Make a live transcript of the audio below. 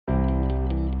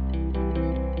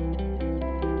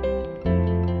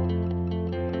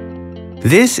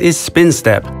This is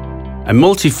SPINSTEP, a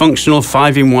multifunctional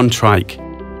 5-in-1 trike.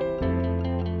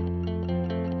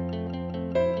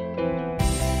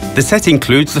 The set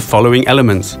includes the following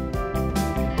elements: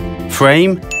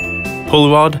 frame,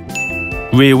 pull rod,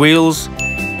 rear wheels,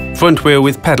 front wheel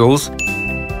with pedals,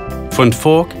 front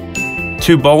fork,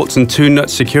 2 bolts and 2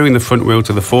 nuts securing the front wheel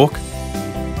to the fork,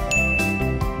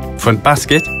 front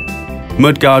basket,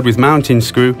 mudguard with mounting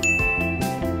screw,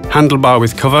 handlebar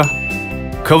with cover,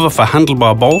 cover for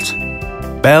handlebar bolt,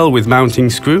 bell with mounting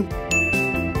screw,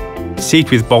 seat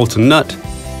with bolt and nut,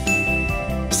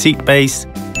 seat base,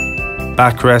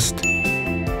 backrest,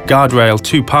 guardrail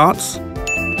 2 parts,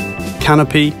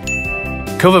 canopy,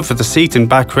 cover for the seat and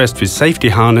backrest with safety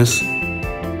harness,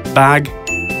 bag,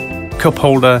 cup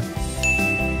holder,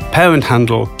 parent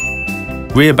handle,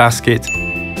 rear basket,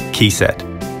 key set.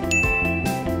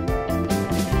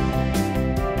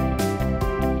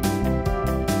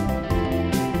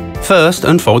 First,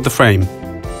 unfold the frame.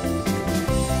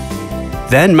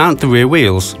 Then mount the rear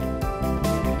wheels.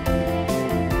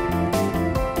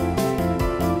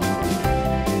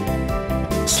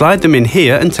 Slide them in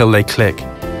here until they click.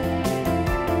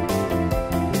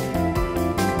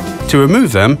 To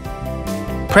remove them,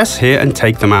 press here and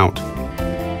take them out.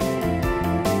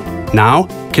 Now,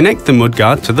 connect the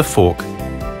mudguard to the fork.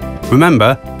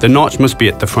 Remember, the notch must be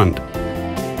at the front.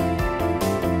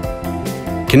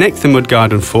 Connect the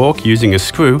mudguard and fork using a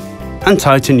screw and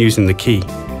tighten using the key.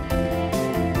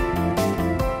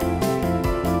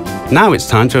 Now it's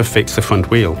time to affix the front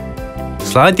wheel.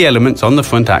 Slide the elements on the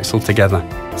front axle together.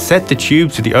 Set the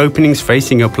tube to the openings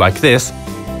facing up like this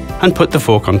and put the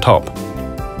fork on top.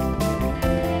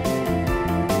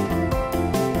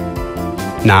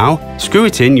 Now, screw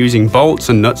it in using bolts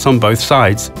and nuts on both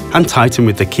sides and tighten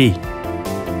with the key.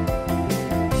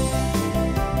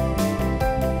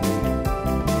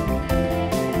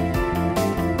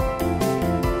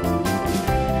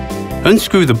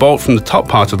 Unscrew the bolt from the top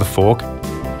part of the fork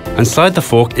and slide the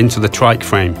fork into the trike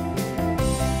frame.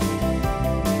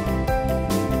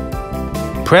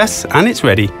 Press and it's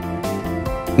ready.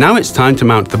 Now it's time to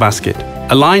mount the basket.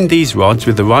 Align these rods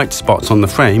with the right spots on the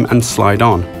frame and slide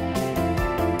on.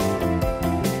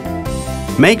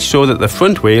 Make sure that the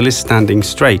front wheel is standing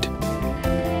straight.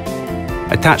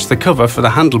 Attach the cover for the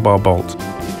handlebar bolt.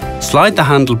 Slide the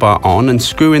handlebar on and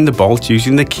screw in the bolt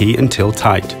using the key until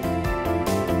tight.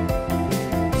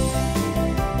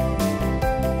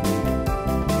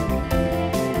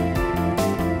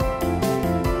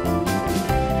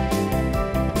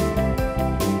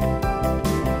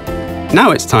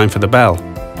 Now it's time for the bell.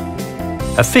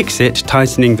 Affix it,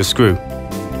 tightening the screw.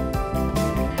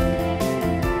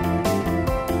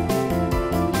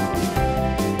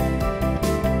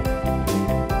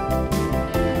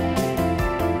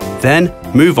 Then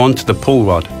move on to the pull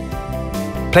rod.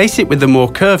 Place it with the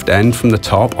more curved end from the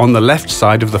top on the left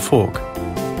side of the fork.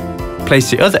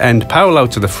 Place the other end parallel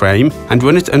to the frame and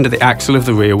run it under the axle of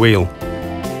the rear wheel.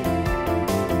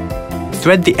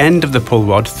 Thread the end of the pull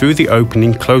rod through the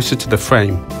opening closer to the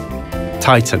frame.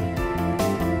 Tighten.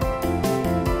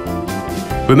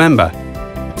 Remember,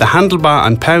 the handlebar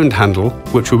and parent handle,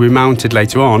 which will be mounted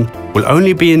later on, will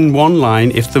only be in one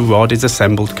line if the rod is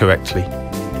assembled correctly.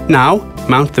 Now,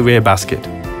 mount the rear basket.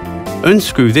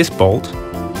 Unscrew this bolt,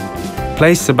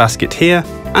 place the basket here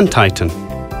and tighten.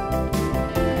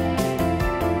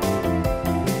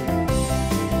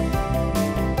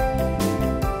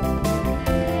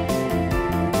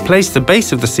 Place the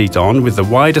base of the seat on with the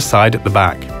wider side at the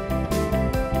back.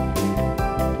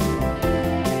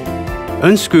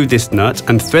 Unscrew this nut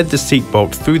and thread the seat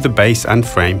bolt through the base and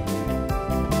frame.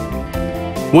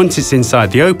 Once it's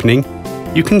inside the opening,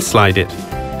 you can slide it,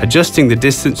 adjusting the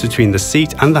distance between the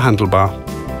seat and the handlebar.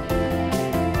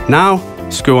 Now,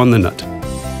 screw on the nut.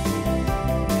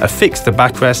 Affix the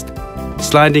backrest,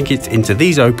 sliding it into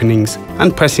these openings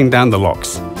and pressing down the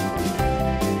locks.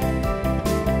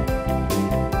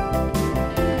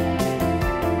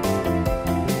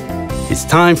 It's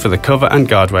time for the cover and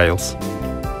guardrails.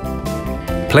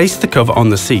 Place the cover on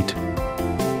the seat.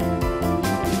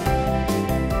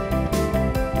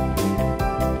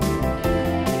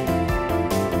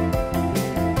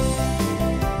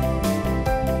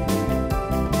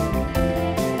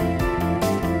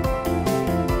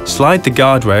 Slide the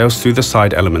guardrails through the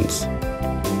side elements.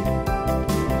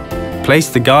 Place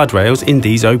the guardrails in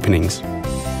these openings.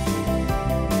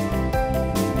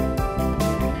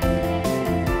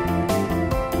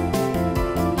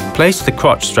 Place the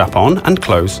crotch strap on and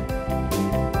close.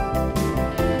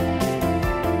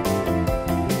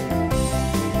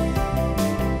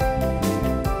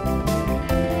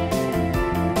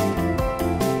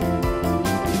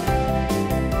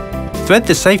 Thread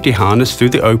the safety harness through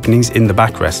the openings in the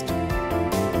backrest.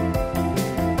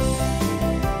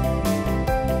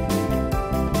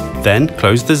 Then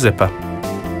close the zipper.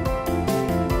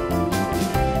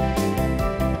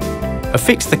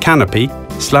 Affix the canopy,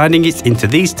 sliding it into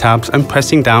these tabs and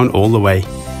pressing down all the way.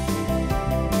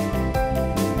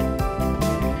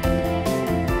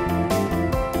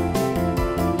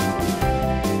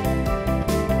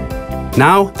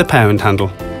 Now the parent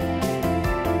handle.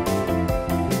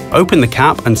 Open the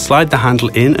cap and slide the handle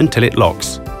in until it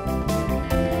locks.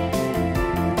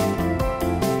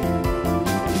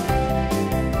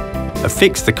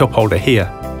 Affix the cup holder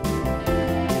here.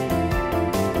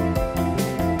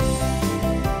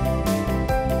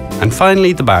 And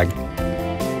finally the bag.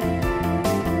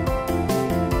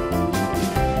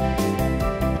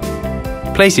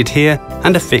 Place it here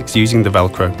and affix using the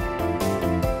Velcro.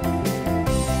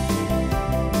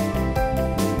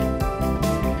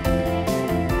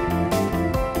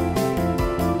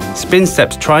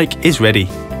 SPINSTEP's trike is ready.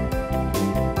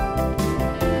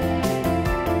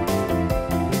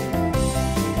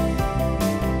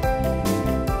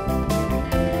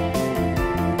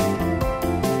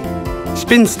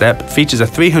 SPINSTEP features a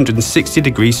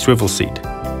 360-degree swivel seat.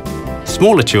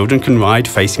 Smaller children can ride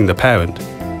facing the parent.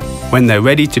 When they're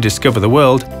ready to discover the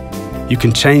world, you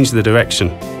can change the direction,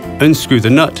 unscrew the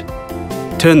nut,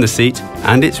 turn the seat,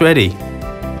 and it's ready.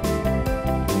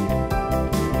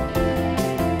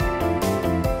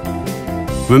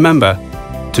 Remember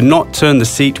to not turn the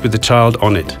seat with the child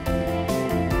on it.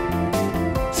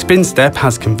 SPINSTEP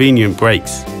has convenient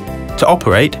brakes. To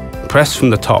operate, press from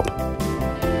the top.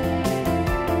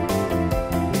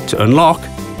 To unlock,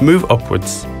 move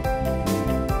upwards.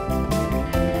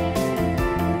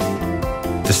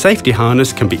 The safety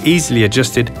harness can be easily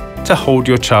adjusted to hold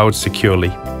your child securely.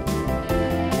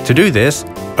 To do this,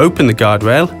 open the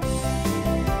guardrail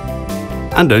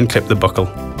and unclip the buckle.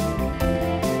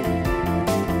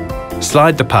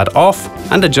 Slide the pad off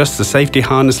and adjust the safety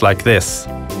harness like this.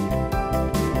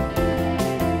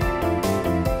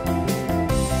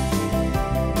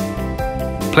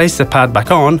 Place the pad back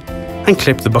on and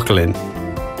clip the buckle in.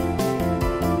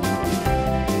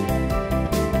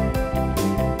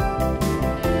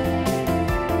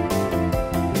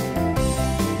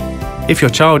 If your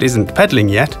child isn't pedaling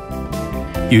yet,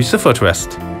 use the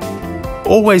footrest.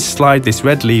 Always slide this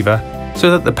red lever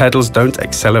so that the pedals don't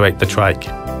accelerate the trike.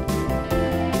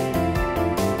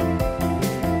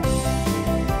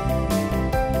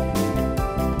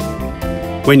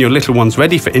 When your little one's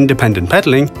ready for independent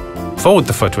pedaling, forward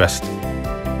the footrest.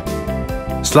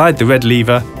 Slide the red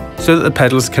lever so that the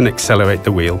pedals can accelerate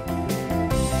the wheel.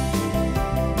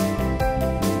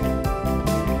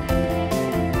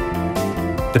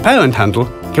 The parent handle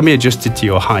can be adjusted to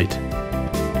your height.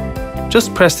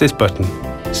 Just press this button,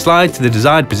 slide to the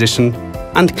desired position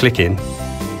and click in.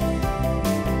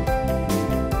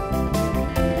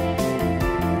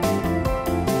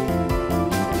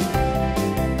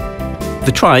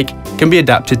 The trike can be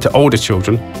adapted to older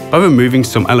children by removing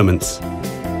some elements.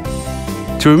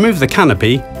 To remove the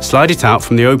canopy, slide it out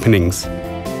from the openings.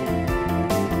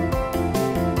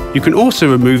 You can also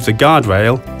remove the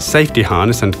guardrail, safety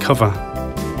harness and cover.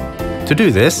 To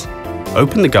do this,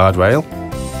 open the guardrail,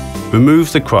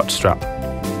 remove the crotch strap,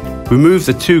 remove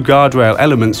the two guardrail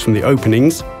elements from the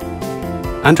openings,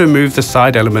 and remove the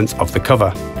side elements of the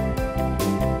cover.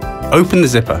 Open the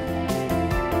zipper.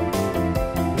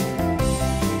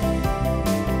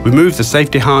 Remove the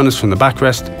safety harness from the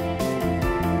backrest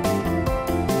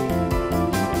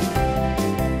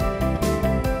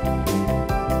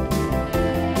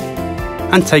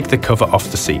and take the cover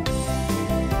off the seat.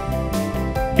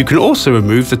 You can also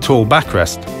remove the tall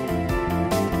backrest.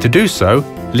 To do so,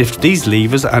 lift these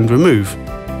levers and remove.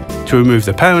 To remove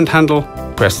the parent handle,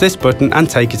 press this button and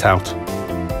take it out.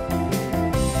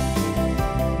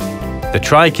 The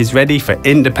trike is ready for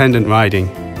independent riding.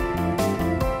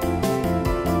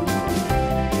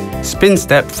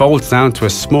 SPINSTEP folds down to a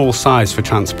small size for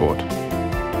transport.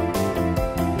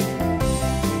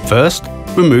 First,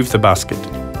 remove the basket.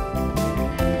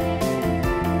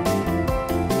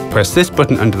 Press this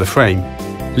button under the frame,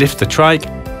 lift the trike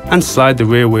and slide the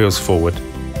rear wheels forward.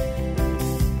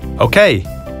 OK,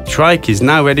 trike is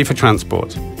now ready for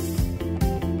transport.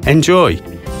 Enjoy!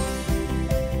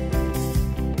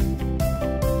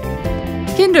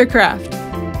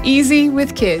 Kinderkraft. Easy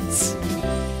with kids.